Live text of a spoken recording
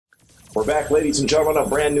We're back, ladies and gentlemen, a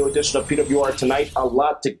brand new edition of PWR Tonight. A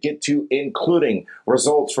lot to get to, including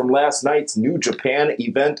results from last night's New Japan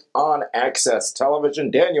event on Access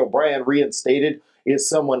Television. Daniel Bryan reinstated. Is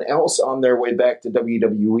someone else on their way back to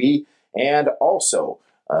WWE? And also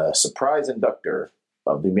a surprise inductor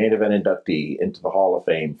of the main event inductee into the Hall of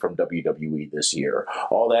Fame from WWE this year.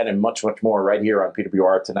 All that and much, much more right here on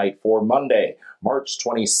PWR Tonight for Monday, March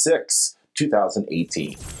 26,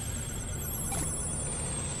 2018.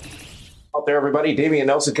 Out there, everybody. Damian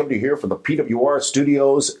Nelson coming to you here from the PWR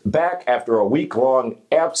studios, back after a week-long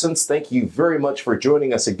absence. Thank you very much for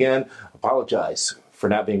joining us again. Apologize for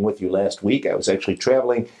not being with you last week. I was actually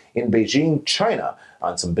traveling in Beijing, China,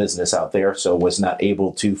 on some business out there, so was not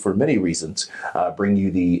able to, for many reasons, bring you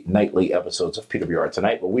the nightly episodes of PWR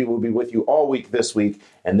Tonight. But we will be with you all week this week,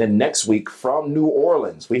 and then next week from New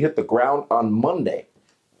Orleans. We hit the ground on Monday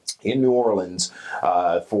in New Orleans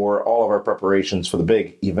for all of our preparations for the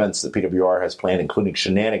big events that PWR has planned, including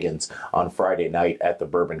shenanigans on Friday night at the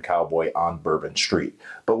Bourbon Cowboy on Bourbon Street.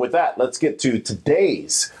 But with that, let's get to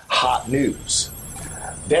today's hot news.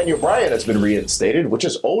 Daniel Bryan has been reinstated, which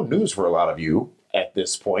is old news for a lot of you at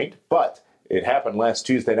this point, but it happened last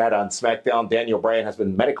Tuesday night on SmackDown. Daniel Bryan has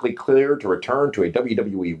been medically cleared to return to a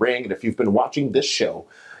WWE ring, and if you've been watching this show,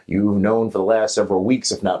 you've known for the last several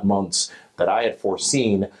weeks, if not months, that I had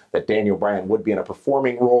foreseen that Daniel Bryan would be in a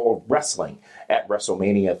performing role of wrestling at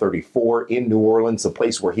WrestleMania 34 in New Orleans, the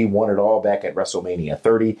place where he won it all back at WrestleMania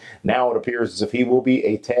 30. Now it appears as if he will be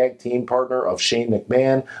a tag team partner of Shane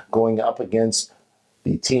McMahon going up against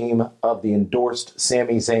the team of the endorsed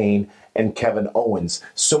Sami Zayn and Kevin Owens.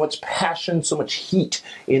 So much passion, so much heat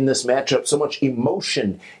in this matchup, so much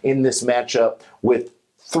emotion in this matchup with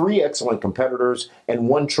three excellent competitors and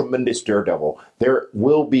one tremendous daredevil. There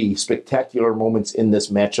will be spectacular moments in this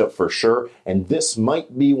matchup for sure, and this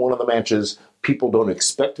might be one of the matches people don't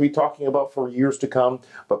expect to be talking about for years to come,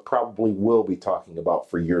 but probably will be talking about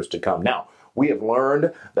for years to come. Now, we have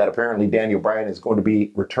learned that apparently Daniel Bryan is going to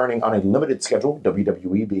be returning on a limited schedule,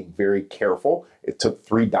 WWE being very careful. It took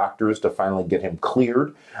 3 doctors to finally get him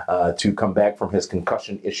cleared to come back from his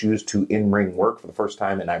concussion issues to in-ring work for the first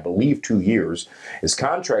time in, I believe, 2 years. His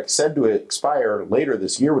contract said to expire later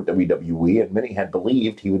this year with WWE, and many had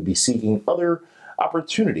believed he would be seeking other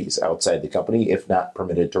opportunities outside the company if not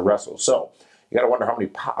permitted to wrestle. So you got to wonder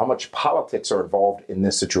how much politics are involved in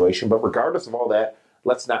this situation. But regardless of all that,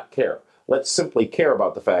 let's not care. Let's simply care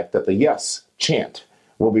about the fact that the Yes chant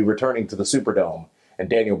will be returning to the Superdome, and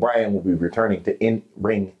Daniel Bryan will be returning to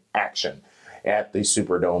in-ring action at the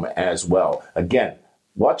Superdome as well. Again,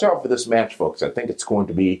 watch out for this match, folks. I think it's going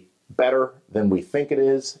to be better than we think it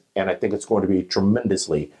is, and I think it's going to be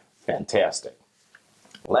tremendously fantastic.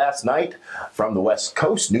 Last night, from the West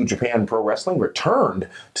Coast, New Japan Pro Wrestling returned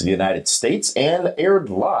to the United States and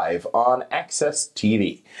aired live on Access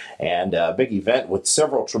TV. And a big event with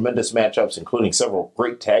several tremendous matchups, including several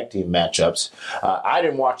great tag team matchups. I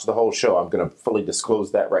didn't watch the whole show. I'm going to fully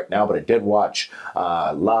disclose that right now, but I did watch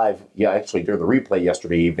live, actually during the replay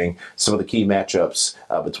yesterday evening, some of the key matchups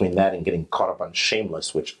between that and getting caught up on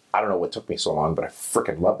Shameless, which I don't know what took me so long, but I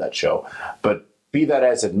freaking love that show. But be that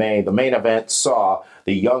as it may, the main event saw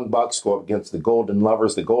the Young Bucks go up against the Golden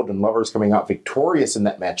Lovers. The Golden Lovers coming out victorious in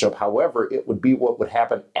that matchup. However, it would be what would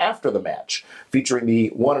happen after the match, featuring the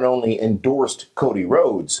one and only endorsed Cody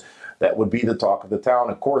Rhodes. That would be the talk of the town.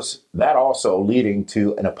 Of course, that also leading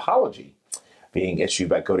to an apology being issued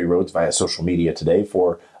by Cody Rhodes via social media today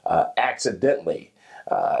for accidentally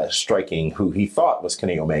striking who he thought was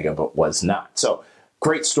Kenny Omega, but was not. So,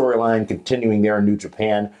 great storyline continuing there in New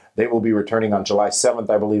Japan. They will be returning on July 7th,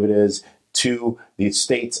 I believe it is, to the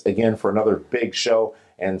States again for another big show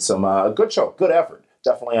and some good show, good effort,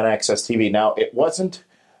 definitely on Access TV. Now, it wasn't,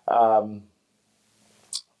 how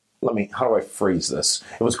do I phrase this?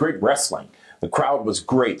 It was great wrestling. The crowd was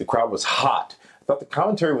great. The crowd was hot. I thought the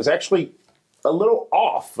commentary was actually a little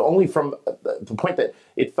off, only from the point that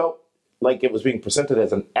it felt like it was being presented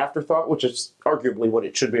as an afterthought, which is arguably what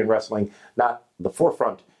it should be in wrestling, not the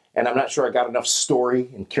forefront. And I'm not sure I got enough story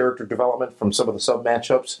and character development from some of the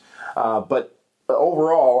sub-matchups. But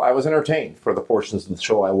overall, I was entertained for the portions of the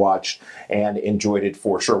show I watched and enjoyed it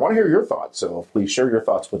for sure. I want to hear your thoughts, so please share your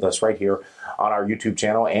thoughts with us right here on our YouTube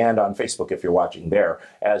channel and on Facebook if you're watching there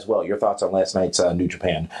as well. Your thoughts on last night's New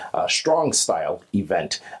Japan Strong Style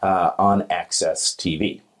event on Access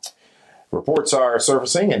TV. Reports are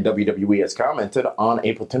surfacing, and WWE has commented on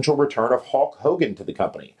a potential return of Hulk Hogan to the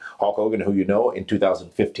company. Hulk Hogan, who you know, in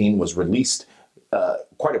 2015 was released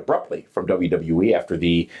quite abruptly from WWE after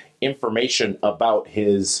the information about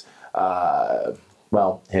his adult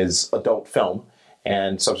film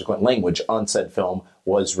and subsequent language on said film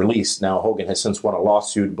was released. Now, Hogan has since won a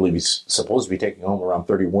lawsuit. I believe he's supposed to be taking home around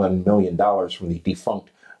 $31 million from the defunct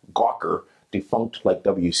Gawker, defunct like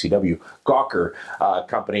WCW, Gawker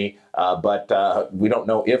company. But we don't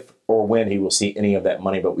know if or when he will see any of that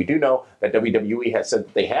money. But we do know that WWE has said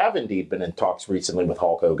that they have indeed been in talks recently with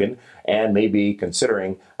Hulk Hogan and may be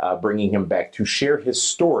considering bringing him back to share his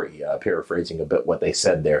story, paraphrasing a bit what they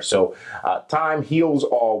said there. So time heals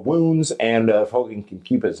all wounds, and if Hogan can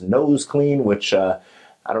keep his nose clean, which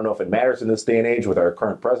I don't know if it matters in this day and age with our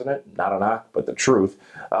current president, not a knock, but the truth.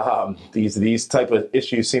 These type of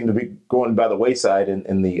issues seem to be going by the wayside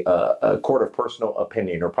in the court of personal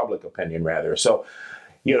opinion, or public opinion, rather. So,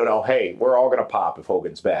 hey, we're all going to pop if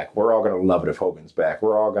Hogan's back. We're all going to love it if Hogan's back.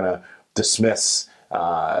 We're all going to dismiss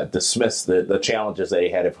the challenges they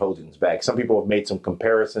had if Hogan's back. Some people have made some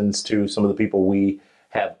comparisons to some of the people we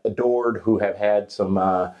have adored who have had some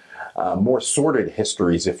more sordid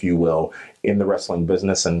histories, if you will, in the wrestling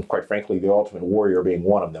business, and quite frankly, the Ultimate Warrior being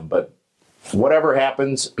one of them. But whatever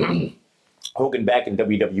happens, Hogan back in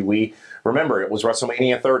WWE. Remember, it was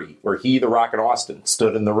WrestleMania 30, where he, The Rock, and Austin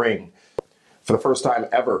stood in the ring for the first time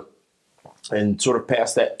ever and sort of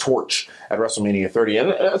passed that torch at WrestleMania 30. And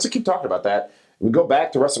let's keep talking about that. We go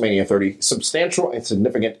back to WrestleMania 30, substantial and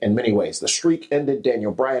significant in many ways. The streak ended.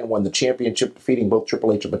 Daniel Bryan won the championship, defeating both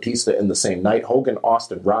Triple H and Batista in the same night. Hogan,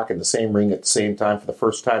 Austin, Rock in the same ring at the same time for the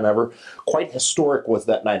first time ever. Quite historic was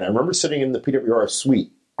that night. I remember sitting in the PWR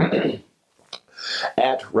suite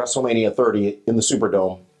at WrestleMania 30 in the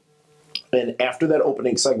Superdome. And after that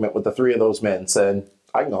opening segment with the three of those men said,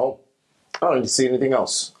 I can go home. I don't need to see anything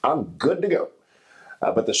else. I'm good to go.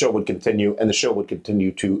 But the show would continue, and the show would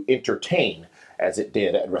continue to entertain as it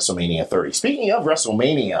did at WrestleMania 30. Speaking of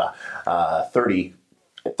WrestleMania 30,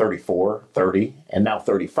 34, 30, and now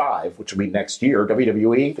 35, which will be next year,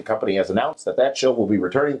 WWE, the company, has announced that show will be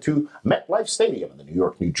returning to MetLife Stadium in the New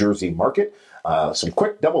York, New Jersey market. Some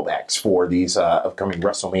quick double backs for these upcoming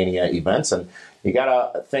WrestleMania events, and you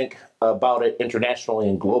got to think about it internationally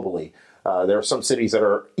and globally. There are some cities that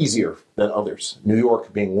are easier than others, New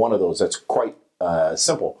York being one of those. That's quite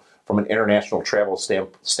simple from an international travel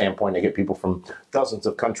standpoint. They get people from dozens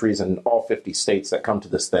of countries and all 50 states that come to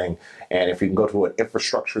this thing. And if you can go to an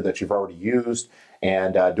infrastructure that you've already used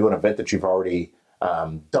and do an event that you've already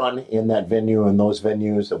done in that venue and those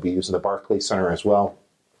venues, they'll be using the Barclays Center as well.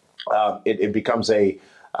 It becomes a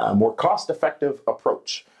more cost-effective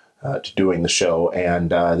approach to doing the show.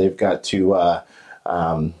 And they've got to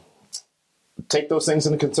take those things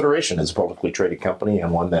into consideration as a publicly traded company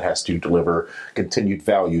and one that has to deliver continued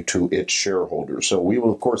value to its shareholders. So we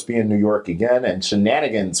will, of course, be in New York again, and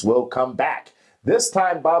shenanigans will come back. This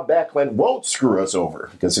time, Bob Backlund won't screw us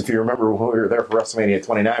over, because if you remember when we were there for WrestleMania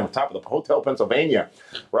 29, on top of the Hotel Pennsylvania,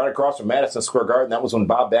 right across from Madison Square Garden, that was when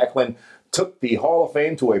Bob Backlund took the Hall of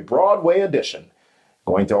Fame to a Broadway edition.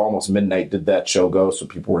 Going to almost midnight did that show go, so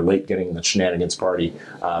people were late getting the shenanigans party.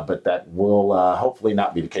 But that will hopefully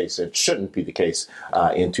not be the case. It shouldn't be the case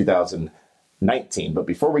in 2019. But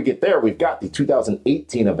before we get there, we've got the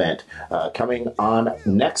 2018 event coming on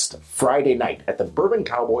next Friday night at the Bourbon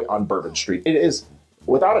Cowboy on Bourbon Street. It is,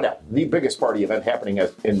 without a doubt, the biggest party event happening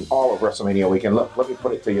in all of WrestleMania weekend. Look, let me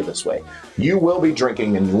put it to you this way. You will be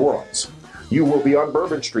drinking in New Orleans. You will be on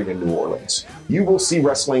Bourbon Street in New Orleans. You will see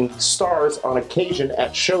wrestling stars on occasion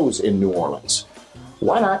at shows in New Orleans.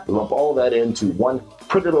 Why not lump all that into one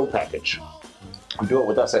pretty little package? Do it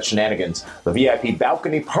with us at Shenanigans, the VIP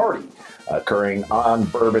balcony party occurring on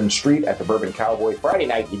Bourbon Street at the Bourbon Cowboy Friday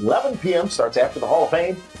night, 11 p.m. Starts after the Hall of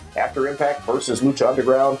Fame, after Impact versus Lucha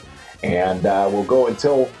Underground, and we'll go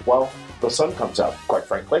until, well, the sun comes out, quite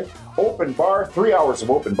frankly. Open bar, 3 hours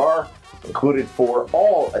of open bar, included for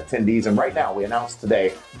all attendees. And right now, we announced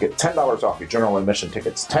today, get $10 off your general admission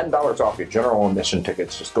tickets. $10 off your general admission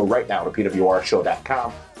tickets. Just go right now to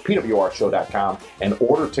pwrshow.com, pwrshow.com, and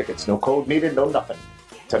order tickets. No code needed, no nothing.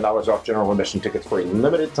 $10 off general admission tickets for a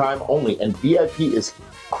limited time only. And VIP is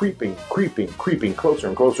creeping closer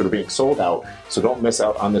and closer to being sold out. So don't miss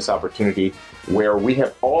out on this opportunity, where we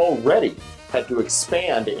have already had to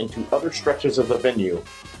expand into other stretches of the venue.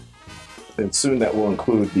 And soon that will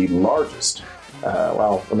include the largest,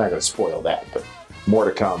 well, we're not going to spoil that, but more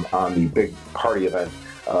to come on the big party event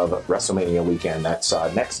of WrestleMania weekend. That's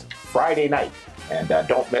next Friday night, and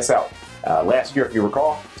don't miss out. Last year, if you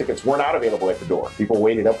recall, tickets were not available at the door. People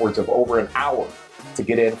waited upwards of over an hour to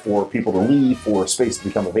get in, for people to leave, for space to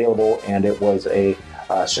become available, and it was a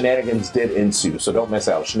shenanigans did ensue, so don't miss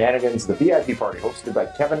out. Shenanigans, the VIP party, hosted by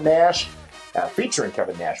Kevin Nash, featuring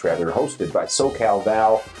Kevin Nash, rather, hosted by SoCal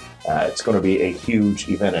Val. It's going to be a huge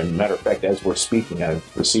event. And matter of fact, as we're speaking, I've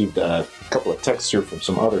received a couple of texts here from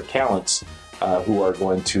some other talents who are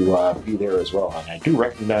going to be there as well. And I do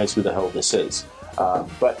recognize who the hell this is.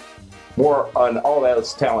 But more on all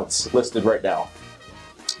those talents listed right now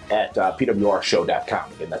at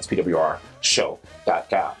PWRshow.com. Again, that's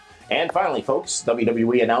PWRshow.com. And finally, folks,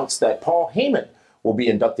 WWE announced that Paul Heyman will be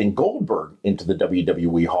inducting Goldberg into the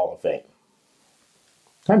WWE Hall of Fame.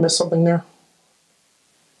 Did I miss something there?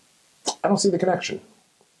 I don't see the connection.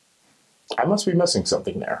 I must be missing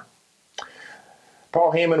something there.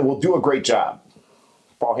 Paul Heyman will do a great job.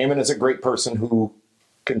 Paul Heyman is a great person who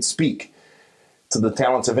can speak to the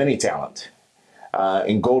talents of any talent.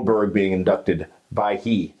 And Goldberg being inducted by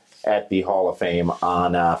he at the Hall of Fame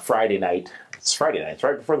on Friday night. It's Friday night. It's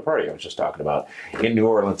right before the party I was just talking about in New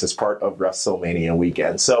Orleans as part of WrestleMania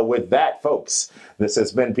weekend. So with that, folks, this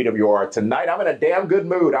has been PWR Tonight. I'm in a damn good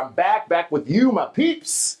mood. I'm back with you, my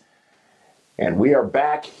peeps. And we are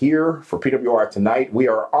back here for PWR Tonight. We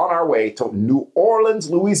are on our way to New Orleans,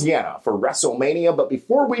 Louisiana for WrestleMania. But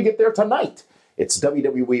before we get there tonight, it's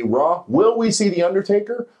WWE Raw. Will we see The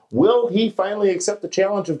Undertaker? Will he finally accept the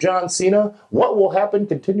challenge of John Cena? What will happen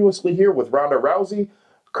continuously here with Ronda Rousey?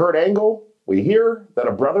 Kurt Angle? We hear that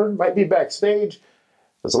a brother might be backstage.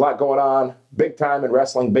 There's a lot going on. Big time in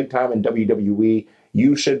wrestling, big time in WWE.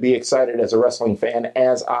 You should be excited as a wrestling fan,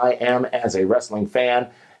 as I am as a wrestling fan.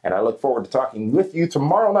 And I look forward to talking with you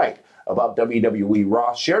tomorrow night about WWE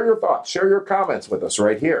Raw. Share your thoughts, share your comments with us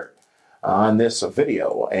right here on this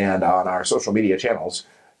video and on our social media channels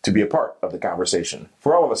to be a part of the conversation.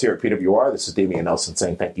 For all of us here at PWR, this is Damian Nelson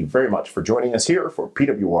saying thank you very much for joining us here for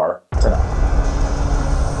PWR Tonight.